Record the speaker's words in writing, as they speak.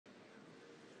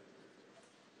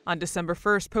On December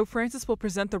 1st, Pope Francis will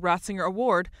present the Ratzinger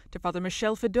Award to Father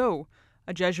Michel Fédou,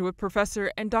 a Jesuit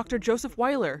professor, and Dr. Joseph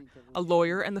Weiler, a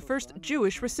lawyer and the first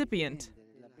Jewish recipient.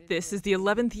 This is the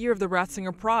 11th year of the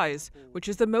Ratzinger Prize, which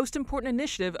is the most important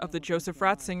initiative of the Joseph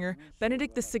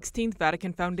Ratzinger-Benedict XVI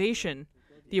Vatican Foundation.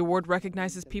 The award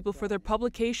recognizes people for their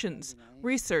publications,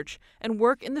 research, and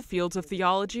work in the fields of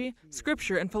theology,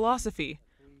 scripture, and philosophy.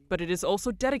 But it is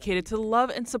also dedicated to the love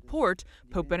and support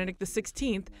Pope Benedict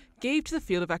XVI gave to the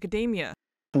field of academia.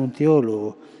 Un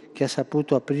teologo che ha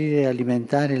saputo aprire e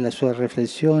alimentare la sua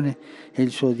riflessione e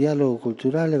il suo dialogo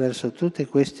culturale verso tutte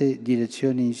queste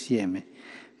direzioni insieme,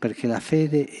 perché la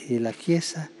fede e la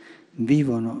Chiesa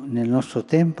vivono nel nostro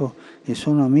tempo e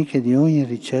sono amiche di ogni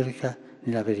ricerca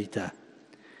della verità.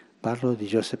 Parlo di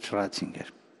Joseph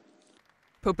Ratzinger.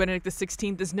 Pope Benedict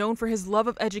XVI is known for his love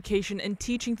of education and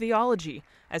teaching theology,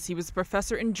 as he was a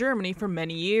professor in Germany for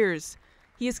many years.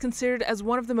 He is considered as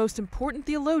one of the most important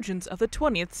theologians of the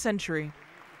 20th century.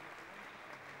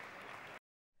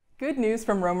 Good news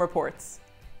from Rome Reports.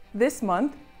 This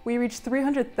month, we reached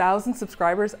 300,000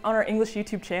 subscribers on our English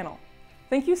YouTube channel.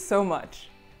 Thank you so much.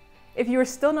 If you are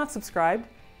still not subscribed,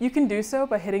 you can do so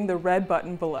by hitting the red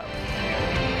button below.